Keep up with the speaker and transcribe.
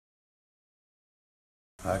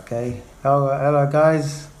Okay, hello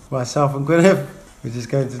guys, myself and Gwyneth. We're just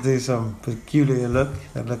going to do some peculiar look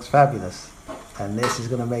that looks fabulous. And this is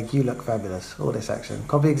going to make you look fabulous. All this action.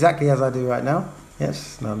 Copy exactly as I do right now.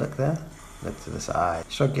 Yes, now look there. Look to the side.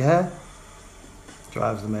 Shrug your hair.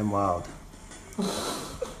 Drives the men wild.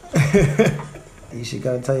 You should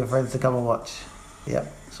go and tell your friends to come and watch.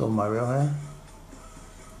 Yep, it's all my real hair.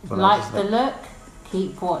 But like the look,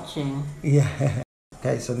 keep watching. Yeah.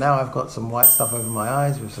 Okay, so now I've got some white stuff over my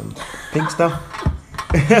eyes with some pink stuff.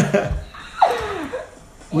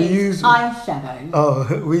 we use eyeshadow.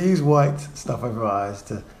 Oh, we use white stuff over our eyes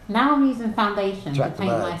to. Now I'm using foundation to paint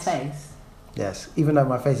my face. Yes, even though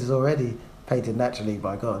my face is already painted naturally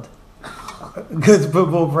by God. Good to put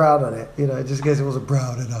more brown on it, you know, just in case it wasn't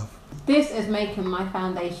brown enough. This is making my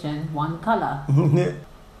foundation one colour.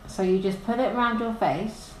 So you just put it around your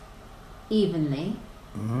face evenly.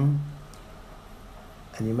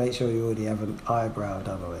 And you make sure you already have an eyebrow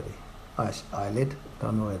done already. Eyelid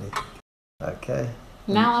done already. Okay.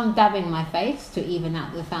 Now I'm dabbing my face to even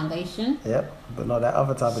out the foundation. Yep, but not that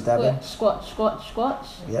other type of dabbing. Squatch, squatch, squatch.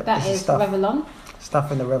 Yep, that is stuff. Revlon.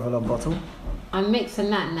 Stuff in the Revlon bottle. I'm mixing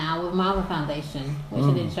that now with my other foundation, which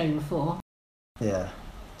I didn't show you before. Yeah,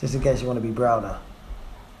 just in case you want to be browner.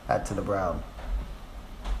 Add to the brown.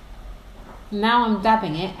 Now I'm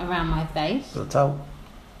dabbing it around my face. Little toe.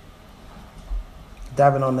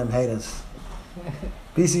 Dabbing on them haters.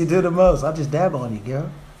 BC, you do the most. I just dab on you, girl.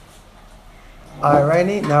 Alright,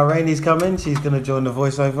 Rainy. Now Rainy's coming. She's going to join the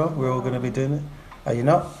voiceover. We're all going to be doing it. Are you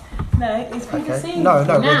not? No, it's okay. No,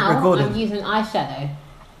 now recording. I'm using eyeshadow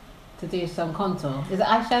to do some contour. Is it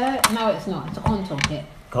eyeshadow? No, it's not. It's a contour kit.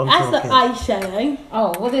 That's the eyeshadow.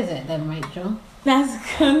 Oh, what is it then, Rachel? That's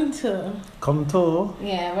contour. Contour?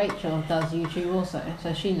 Yeah, Rachel does YouTube also,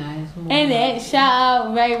 so she knows more. In it, shout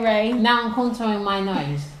out Ray Ray. Now I'm contouring my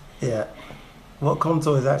nose. Yeah. What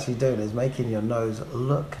contour is actually doing is making your nose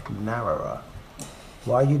look narrower.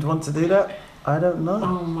 Why you'd want to do that? I don't know.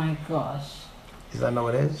 Oh my gosh. Is that not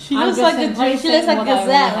what it is? She looks like a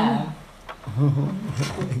gazelle.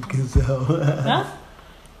 Gazelle. Huh?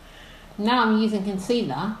 Now I'm using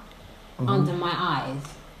concealer under my eyes.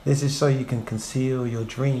 This is so you can conceal your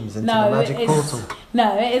dreams into the magic portal.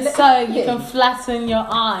 No, it's so you can flatten your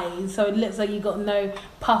eyes so it looks like you've got no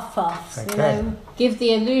puffs. Okay. You know? Give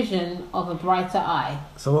the illusion of a brighter eye.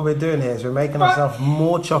 So what we're doing here is we're making ourselves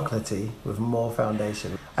more chocolatey with more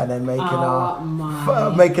foundation. And then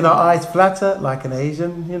making our eyes flatter like an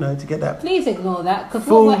Asian, you know, to get that. Please ignore that, because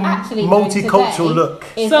what we're actually multicultural doing today look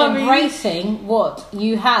is embracing what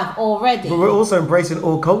you have already. But we're also embracing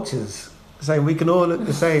all cultures. Saying we can all look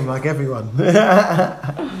the same like everyone.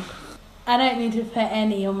 I don't need to put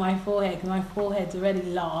any on my forehead because my forehead's already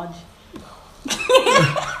large.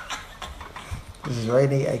 This is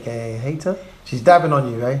Rainy, aka Hater. She's dabbing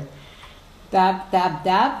on you, eh? Dab, dab,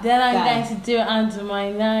 dab. Then I'm going to do it under my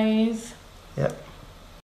nose. Yep.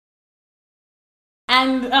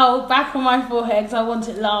 And back on my forehead because I want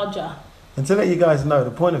it larger. And to let you guys know, the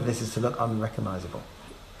point of this is to look unrecognisable.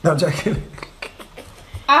 No, I'm joking.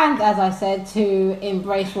 And as I said, to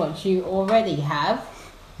embrace what you already have.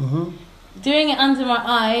 Doing it under my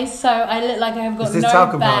eyes so I look like I've got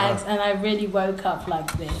no bags and I really woke up like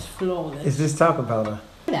this, flawless. Is this talcum powder?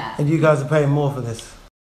 Yeah. And you guys are paying more for this?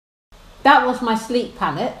 That was my sleep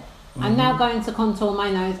palette. I'm now going to contour my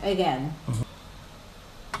nose again.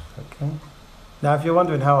 Okay. Now if you're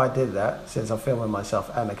wondering how I did that, since I'm filming myself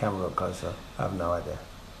and the camera up closer, I have no idea.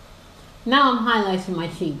 Now I'm highlighting my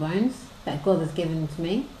cheekbones that God has given to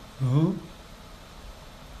me.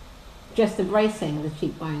 Just embracing the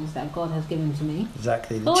cheekbones that God has given to me.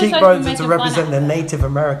 Exactly. The cheekbones are to represent the Native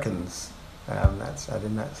Americans. That's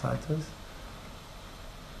adding that side to us.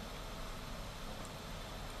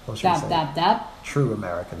 Dab, dab, dab. True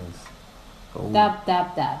Americans. Ooh. Dab,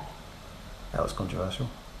 dab, dab. That was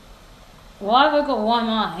controversial. Why have I got one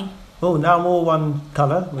eye? Oh, now I'm all one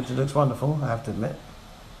colour, which looks wonderful, I have to admit.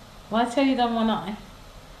 Why tell you done one eye?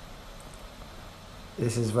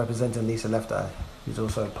 This is representing Lisa Left Eye, who's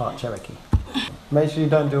also part Cherokee. Make sure you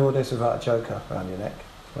don't do all this without a choker around your neck.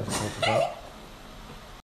 Most important part.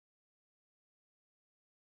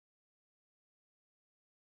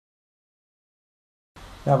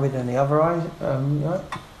 Now we're doing the other eye. Right.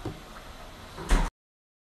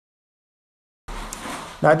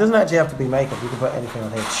 Now it doesn't actually have to be makeup. You can put anything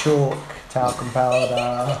on here: chalk, talcum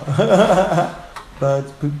powder,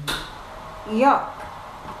 bird's poop. Yuck.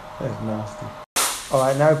 That's nasty.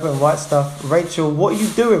 Alright, now we're putting white stuff. Rachel, what are you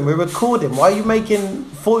doing? We're recording. Why are you making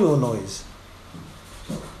foil noise?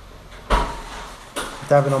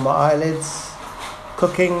 Dabbing on my eyelids.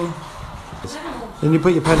 Cooking. Then you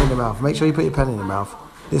put your pen in your mouth. Make sure you put your pen in your mouth.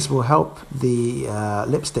 This will help the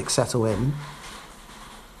lipstick settle in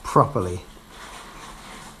properly.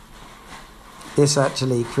 This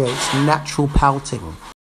actually creates natural pouting.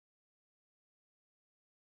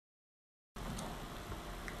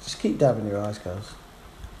 Just keep dabbing your eyes, girls.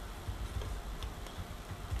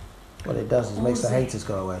 What it does is makes the haters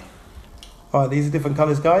go away. Alright, these are different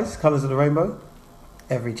colours, guys. Colours of the rainbow.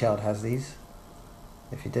 Every child has these.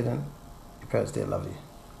 If you didn't, your parents didn't love you.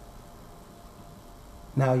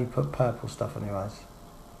 Now you put purple stuff on your eyes.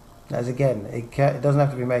 As again, it doesn't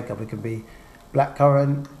have to be makeup. It can be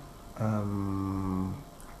blackcurrant,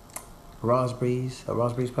 raspberries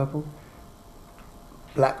purple,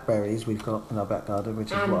 blackberries we've got in our back garden,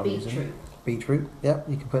 which is what I'm using. Beetroot, yep,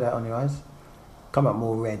 you can put that on your eyes. Come up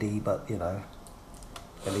more ready, but you know,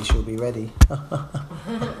 at least you'll be ready.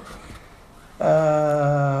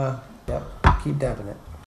 Yep, keep dabbing it.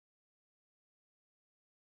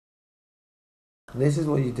 This is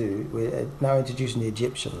what you do. We're now introducing the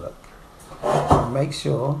Egyptian look. Make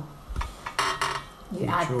sure you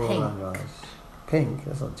add draw pink. around your eyes. Pink?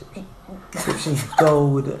 That's not Egyptian. Egyptian's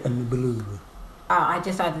gold and blue. Oh, I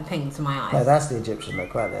just added pink to my eyes. No, that's the Egyptian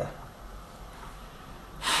look right there.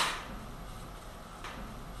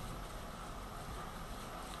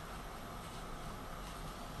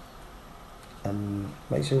 And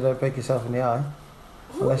make sure you don't break yourself in the eye.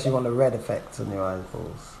 Unless you want a red effect on your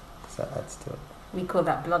eyeballs. Because that adds to it. We call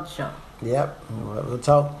that bloodshot. Yep, at the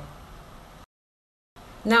top.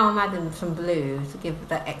 Now I'm adding some blue to give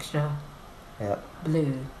that extra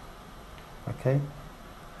blue. Okay.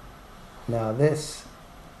 Now this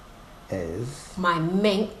is my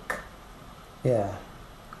mink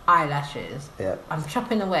eyelashes. Yep. I'm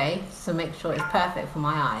chopping away to make sure it's perfect for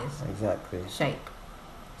my eyes. Exactly. Shape.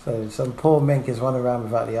 So some poor mink is running around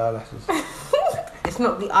without the eyelashes. It's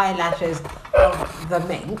not the eyelashes of the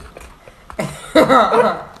mink.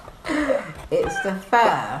 It's the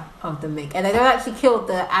fur of the mink. And they don't actually kill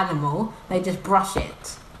the animal, they just brush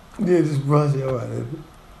it. Yeah, just brush it, alright then.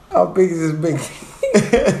 How big is this mink?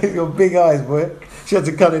 He's got big eyes, boy. She had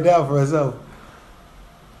to cut it down for herself.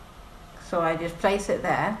 So I just place it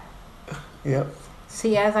there. Yep.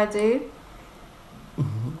 See as I do?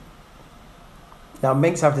 Mm-hmm. Now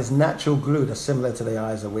minks have this natural glue that's similar to the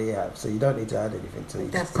eyes that we have, so you don't need to add anything to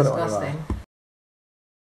it. That's just put disgusting.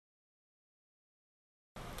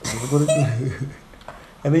 it on your eye.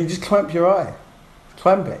 And then you just clamp your eye.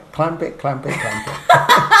 Clamp it, clamp it, clamp it, clamp it.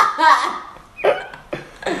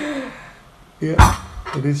 Yeah,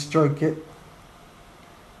 and then stroke it.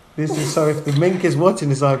 This is so if the mink is watching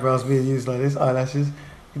this eyebrows being used like this, eyelashes,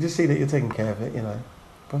 you just see that you're taking care of it, you know.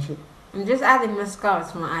 Brush it. I'm just adding mascara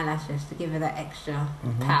to my eyelashes to give it that extra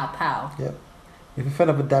pow. Yep. If you're fed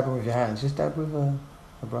up with dabbing with your hands, just dab with a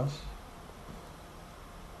brush.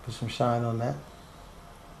 Put some shine on that.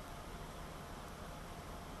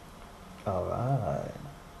 Alright.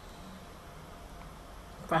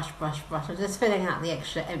 Brush, brush, brush. I'm just filling out the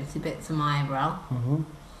extra empty bits of my eyebrow. Mm-hmm.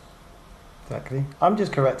 Exactly. I'm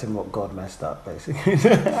just correcting what God messed up, basically.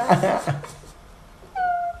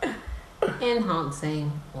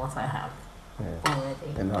 Enhancing what I have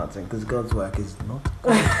already. Enhancing, because God's work is not.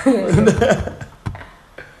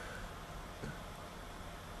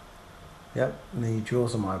 Yep, and then you draw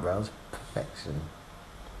some eyebrows. Perfection.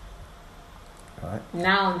 Right.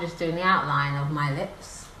 Now I'm just doing the outline of my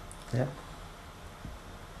lips. Yep.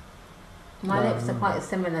 My lips are quite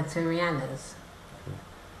similar to Rihanna's.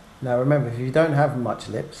 Now remember, if you don't have much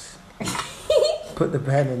lips, put the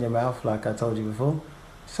pen in your mouth like I told you before.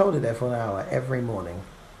 Just hold it there for an hour every morning.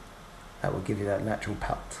 That will give you that natural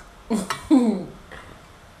pout. An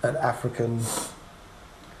African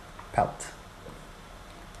pout.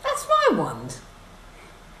 That's my wand.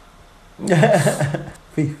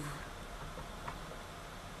 Thief.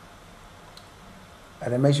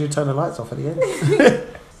 And then make sure you turn the lights off at the end.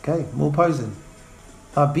 Okay, more posing.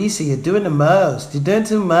 Bisa, you're doing the most. You're doing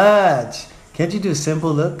too much. Can't you do a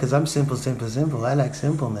simple look? Because I'm simple, simple, simple. I like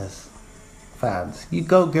simpleness. Fans. You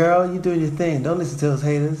go, girl. You're doing your thing. Don't listen to those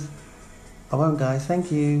haters. I won't, guys.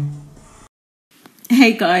 Thank you.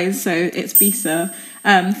 Hey, guys. So it's Bisa.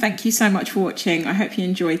 Thank you so much for watching. I hope you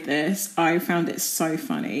enjoyed this. I found it so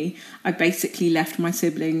funny. I basically left my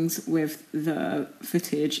siblings with the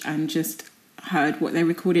footage and just heard what they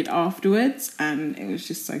recorded afterwards, and it was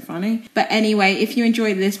just so funny. But anyway, if you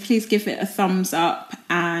enjoyed this, please give it a thumbs up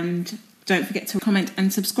and don't forget to comment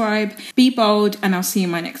and subscribe. Be bold, and I'll see you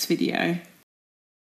in my next video.